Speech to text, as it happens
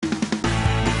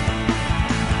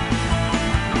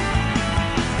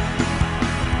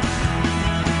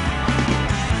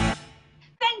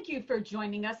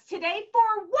joining us today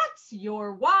for What's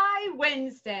Your Why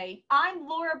Wednesday. I'm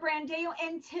Laura Brandeo,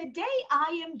 and today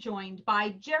I am joined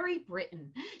by Jerry Britton.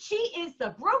 She is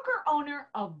the broker owner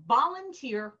of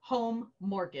Volunteer Home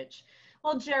Mortgage.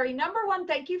 Well, Jerry, number one,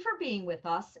 thank you for being with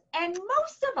us. And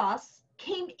most of us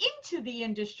came into the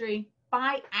industry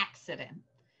by accident,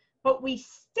 but we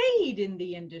stayed in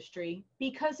the industry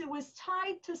because it was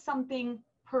tied to something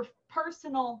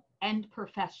personal and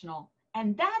professional.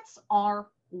 And that's our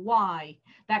why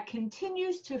that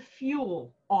continues to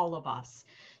fuel all of us.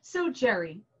 So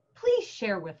Jerry, please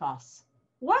share with us,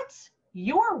 what's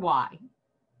your why?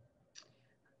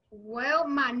 Well,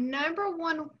 my number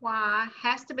one why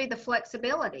has to be the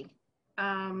flexibility.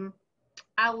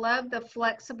 I love the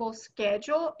flexible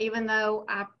schedule, even though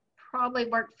I probably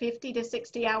work 50 to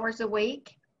 60 hours a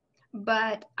week,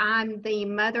 but I'm the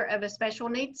mother of a special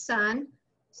needs son.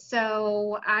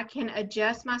 So I can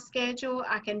adjust my schedule.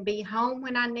 I can be home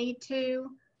when I need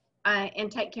to and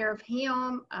take care of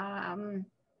him.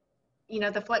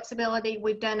 The flexibility,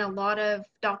 we've done a lot of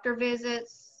doctor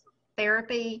visits,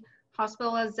 therapy,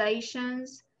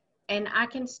 hospitalizations, and I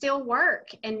can still work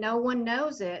and no one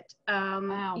knows it.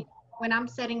 Wow. When I'm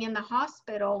sitting in the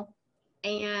hospital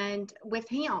and with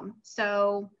him.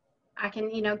 So I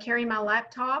can, carry my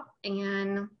laptop,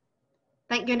 and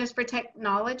thank goodness for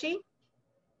technology.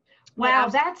 Wow,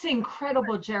 that's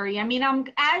incredible, Jerry. I mean,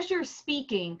 as you're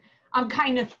speaking, I'm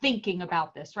kind of thinking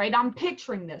about this, right? I'm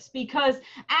picturing this because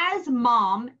as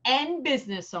mom and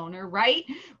business owner, right?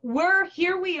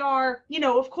 We are,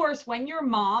 of course, when you're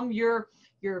mom, you're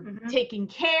taking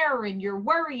care and you're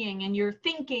worrying and you're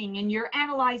thinking and you're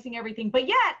analyzing everything. But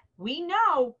yet we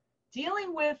know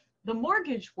dealing with the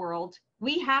mortgage world,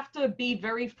 we have to be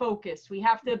very focused. We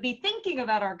have to be thinking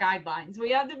about our guidelines.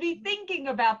 We have to be thinking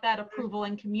about that approval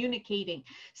and communicating.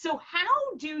 So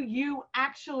how do you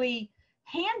actually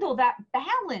handle that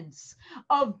balance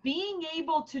of being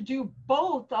able to do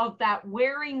both of that,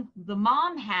 wearing the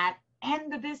mom hat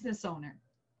and the business owner?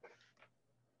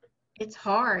 It's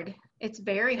hard. It's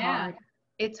very hard.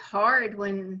 It's hard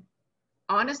when,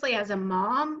 honestly, as a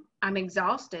mom, I'm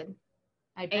exhausted.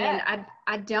 I bet. And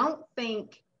I don't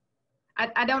think,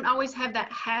 I don't always have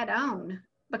that hat on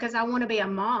because I want to be a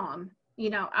mom.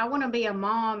 I want to be a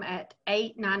mom at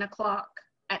 8, 9 o'clock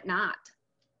at night.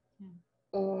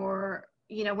 Or,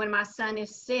 when my son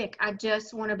is sick, I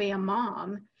just want to be a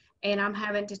mom and I'm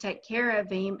having to take care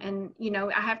of him. And,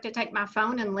 I have to take my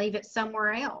phone and leave it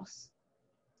somewhere else.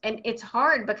 And it's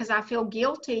hard because I feel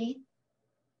guilty.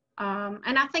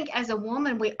 And I think as a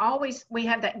woman, we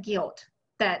have that guilt,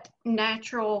 that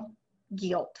natural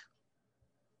guilt.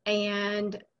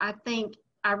 And I think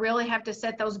I really have to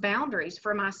set those boundaries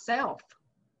for myself.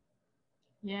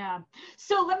 Yeah.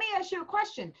 So let me ask you a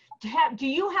question. Do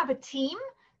you have a team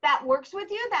that works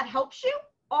with you, that helps you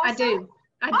also?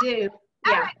 I do.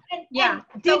 Yeah. Right. And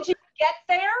did you get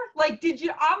there? Like,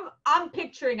 I'm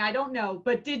picturing, I don't know,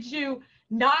 but did you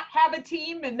not have a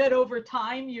team and then over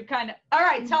time you all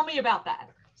right, tell me about that.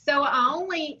 So I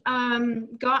only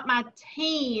got my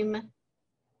team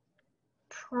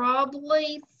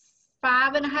probably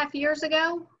 5.5 years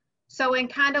ago. So in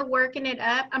kind of working it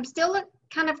up, I'm still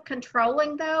kind of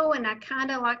controlling though, and I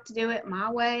kind of like to do it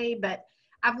my way, but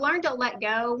I've learned to let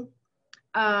go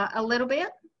a little bit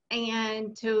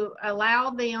and to allow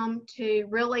them to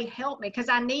really help me because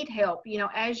I need help.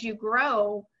 As you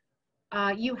grow,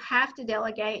 you have to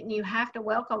delegate and you have to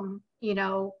welcome,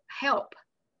 help.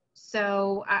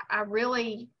 So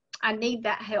I need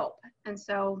that help. And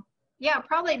so, yeah,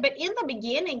 probably, but in the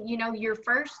beginning,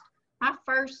 my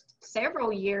first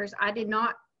several years, I didn't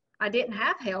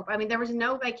have help. I mean, there was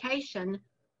no vacation.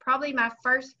 Probably my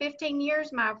first 15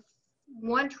 years, my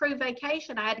one true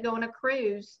vacation, I had to go on a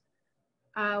cruise.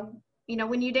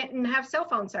 When you didn't have cell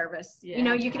phone service,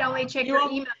 you could only check your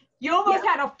email. You almost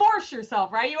had to force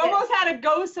yourself, right? You almost had to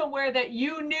go somewhere that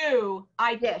you knew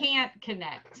I can't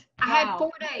connect. I had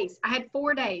 4 days. I had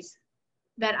 4 days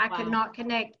that I could not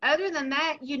connect. Other than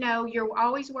that, you're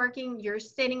always working. You're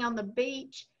sitting on the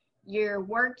beach. You're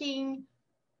working.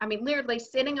 I mean, literally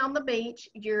sitting on the beach.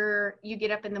 You get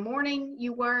up in the morning.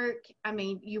 You work. I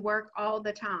mean, you work all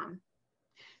the time.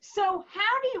 So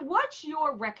what's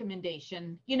your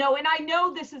recommendation? And I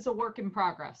know this is a work in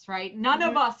progress, right? None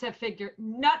of us have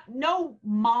no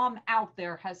mom out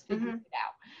there has figured it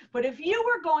out. But if you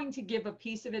were going to give a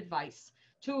piece of advice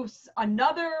to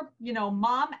another,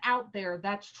 mom out there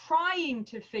that's trying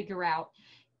to figure out,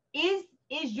 is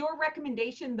your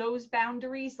recommendation those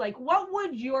boundaries? Like, what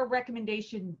would your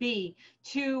recommendation be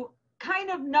to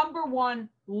kind of, number one,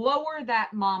 lower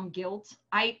that mom guilt?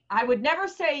 I would never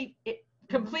say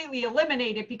completely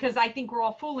eliminate it, because I think we're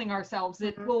all fooling ourselves.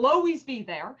 It Mhm. will always be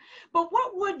there. But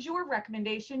what would your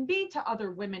recommendation be to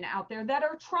other women out there that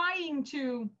are trying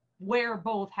to wear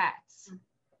both hats?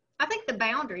 I think the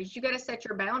boundaries, you got to set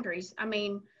your boundaries. I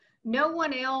mean, no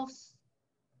one else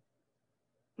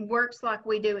works like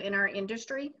we do in our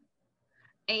industry.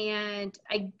 And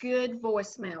a good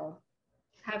voicemail.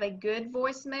 Have a good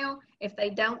voicemail. If they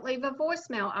don't leave a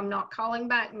voicemail, I'm not calling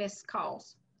back missed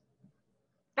calls.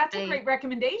 That's a great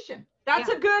recommendation. That's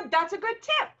a good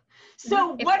tip.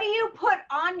 So Mhm. what do you put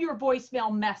on your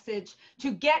voicemail message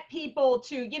to get people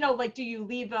to, like, do you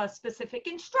leave a specific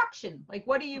instruction? Like,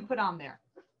 what do you put on there?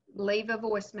 Leave a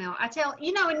voicemail. I tell,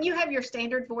 and you have your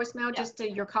standard voicemail, Yeah. just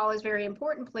your call is very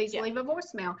important. Please leave a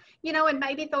voicemail, and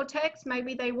maybe they'll text,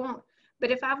 maybe they won't. But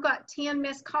if I've got 10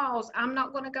 missed calls, I'm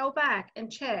not going to go back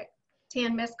and check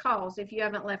 10 missed calls if you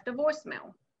haven't left a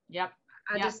voicemail. Yep.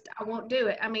 I won't do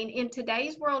it. I mean, in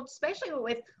today's world, especially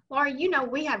with Laura,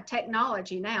 we have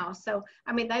technology now. So,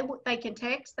 I mean, they can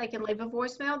text, they can leave a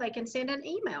voicemail, they can send an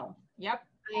email. Yep.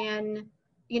 And,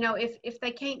 if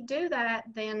they can't do that,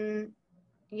 then,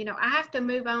 I have to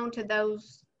move on to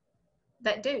those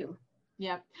that do.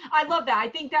 Yeah, I love that. I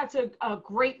think that's a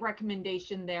great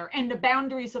recommendation there. And the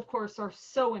boundaries, of course, are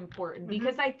so important,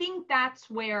 because I think that's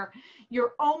where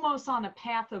you're almost on a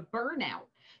path of burnout.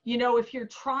 If you're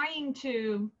trying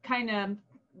to kind of,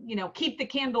 keep the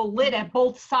candle lit at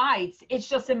both sides, it's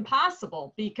just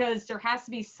impossible, because there has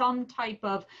to be some type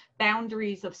of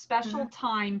boundaries of special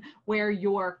time where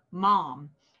you're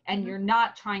mom and you're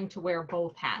not trying to wear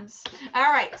both hats.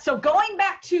 All right, so going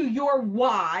back to your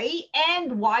why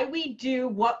and why we do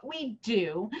what we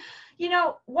do,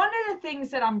 one of the things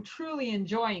that I'm truly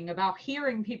enjoying about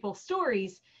hearing people's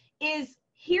stories is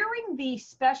hearing the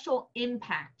special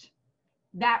impact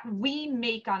that we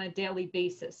make on a daily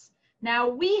basis. Now,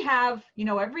 we have,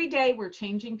 every day we're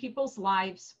changing people's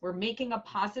lives. We're making a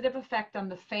positive effect on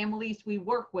the families we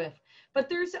work with. But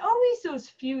there's always those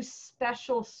few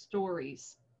special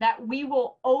stories that we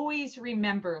will always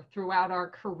remember throughout our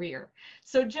career.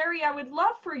 So, Jerry, I would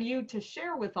love for you to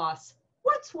share with us,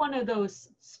 what's one of those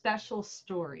special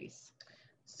stories?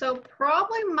 So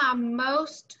probably my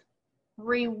most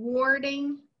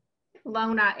rewarding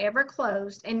loan I ever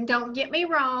closed, and don't get me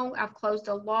wrong, I've closed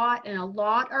a lot, and a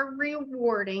lot are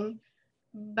rewarding,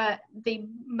 but the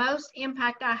most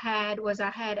impact I had was I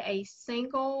had a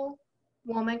single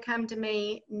woman come to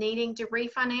me needing to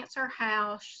refinance her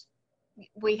house.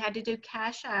 We had to do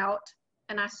cash out,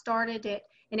 and I started it,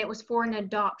 and it was for an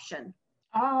adoption.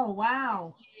 Oh,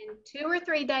 wow. And 2 or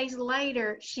 3 days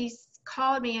later, she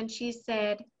called me and she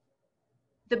said,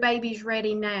 the baby's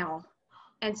ready now.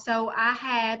 And so I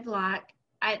had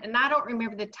and I don't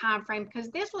remember the time frame,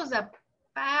 because this was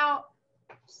about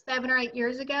 7 or 8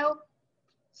 years ago.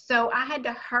 So I had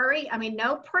to hurry. I mean,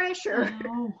 no pressure.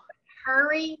 Oh.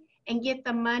 Hurry and get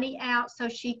the money out so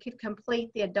she could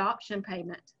complete the adoption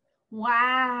payment.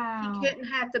 Wow. She couldn't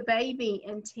have the baby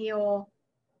until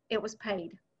it was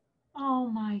paid. Oh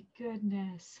my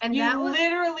goodness. And you that was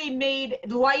literally made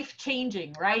life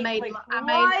changing, right? I made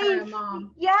her a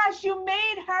mom. Yes, you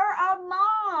made her a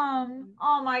mom.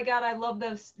 Oh my God, I love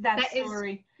that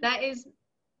story. That is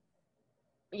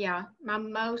my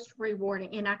most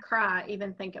rewarding, and I cry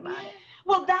even think about it.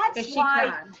 Well,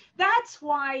 that's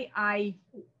why I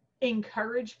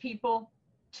encourage people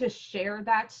to share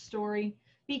that story,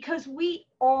 because we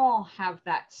all have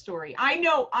that story. I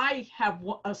know I have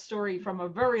a story from a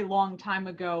very long time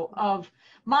ago of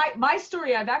my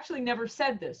story. I've actually never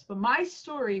said this, but my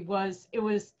story was, it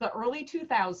was the early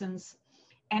 2000s.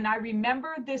 And I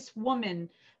remember this woman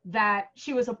that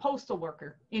she was a postal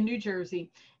worker in New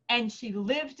Jersey, and she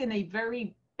lived in a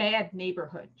very bad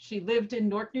neighborhood. She lived in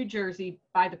Newark, New Jersey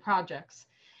by the projects.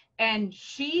 And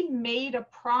she made a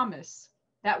promise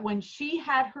that when she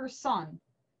had her son,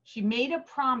 she made a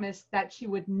promise that she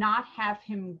would not have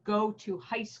him go to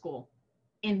high school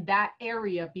in that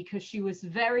area, because she was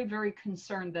very, very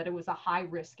concerned that it was a high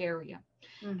risk area.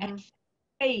 And she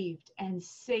saved and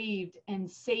saved and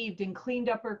saved and cleaned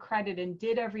up her credit and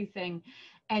did everything.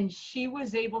 And she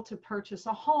was able to purchase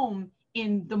a home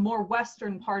in the more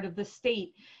western part of the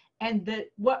state. And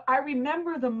what I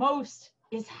remember the most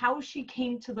is how she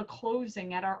came to the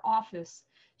closing at our office.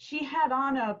 She had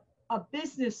on a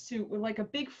business suit with like a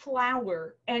big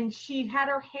flower, and she had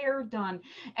her hair done,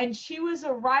 and she was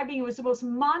arriving. It was the most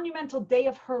monumental day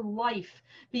of her life,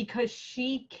 because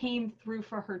she came through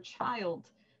for her child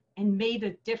and made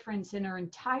a difference in her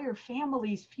entire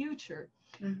family's future.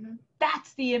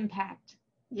 That's the impact.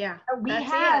 Yeah, we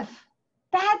have.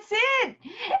 That's it.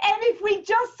 And if we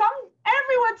just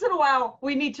every once in a while,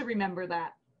 we need to remember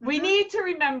that. We need to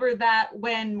remember that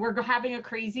when we're having a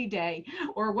crazy day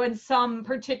or when some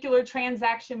particular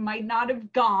transaction might not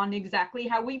have gone exactly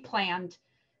how we planned,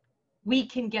 we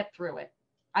can get through it.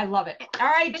 I love it. All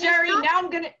right, Jerry, now I'm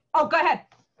going to, oh, go ahead.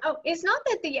 Oh, it's not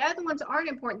that the other ones aren't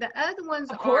important. The other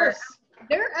ones of course.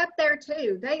 They're up there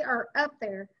too. They are up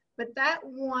there. But that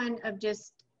one of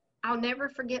just, I'll never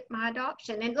forget my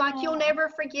adoption. And like, you'll never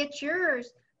forget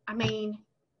yours. I mean,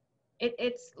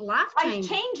 it's life-changing.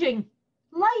 Life-changing.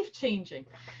 Life-changing.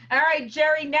 All right,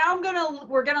 Jerry, now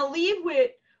we're gonna leave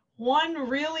with one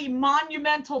really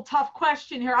monumental, tough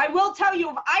question here. I will tell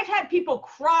you, I've had people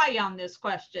cry on this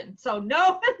question, so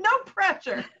no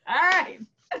pressure. All right.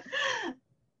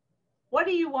 What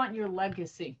do you want your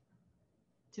legacy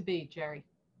to be, Jerry?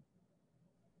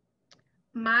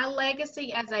 My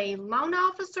legacy as a loan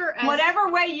officer? Whatever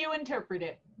way you interpret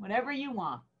it, whatever you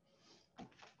want.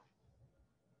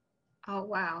 Oh,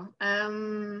 wow.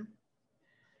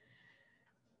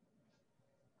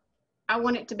 I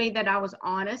want it to be that I was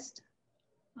honest.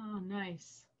 Oh,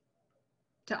 nice.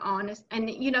 And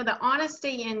you know, the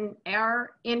honesty in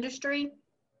our industry,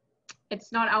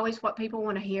 it's not always what people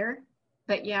want to hear,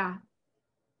 but yeah,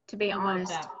 to be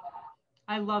honest.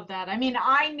 I love that. I mean,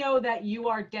 I know that you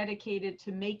are dedicated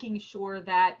to making sure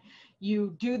that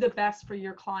you do the best for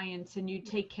your clients and you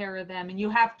take care of them and you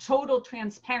have total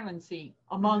transparency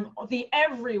among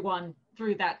everyone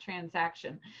through that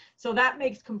transaction. So that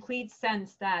makes complete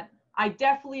sense. That I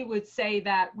definitely would say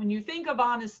that when you think of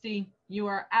honesty, you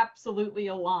are absolutely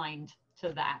aligned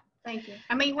to that. Thank you.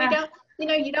 I mean, we don't, you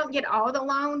know, you don't get all the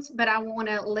loans, but I want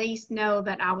to at least know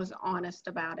that I was honest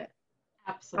about it.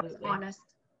 Absolutely. Honest.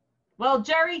 Well,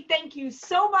 Jerry, thank you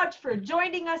so much for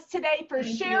joining us today, for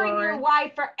sharing your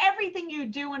why, for everything you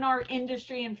do in our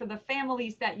industry, and for the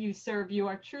families that you serve. You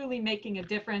are truly making a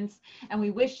difference, and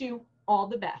we wish you all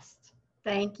the best.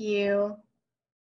 Thank you.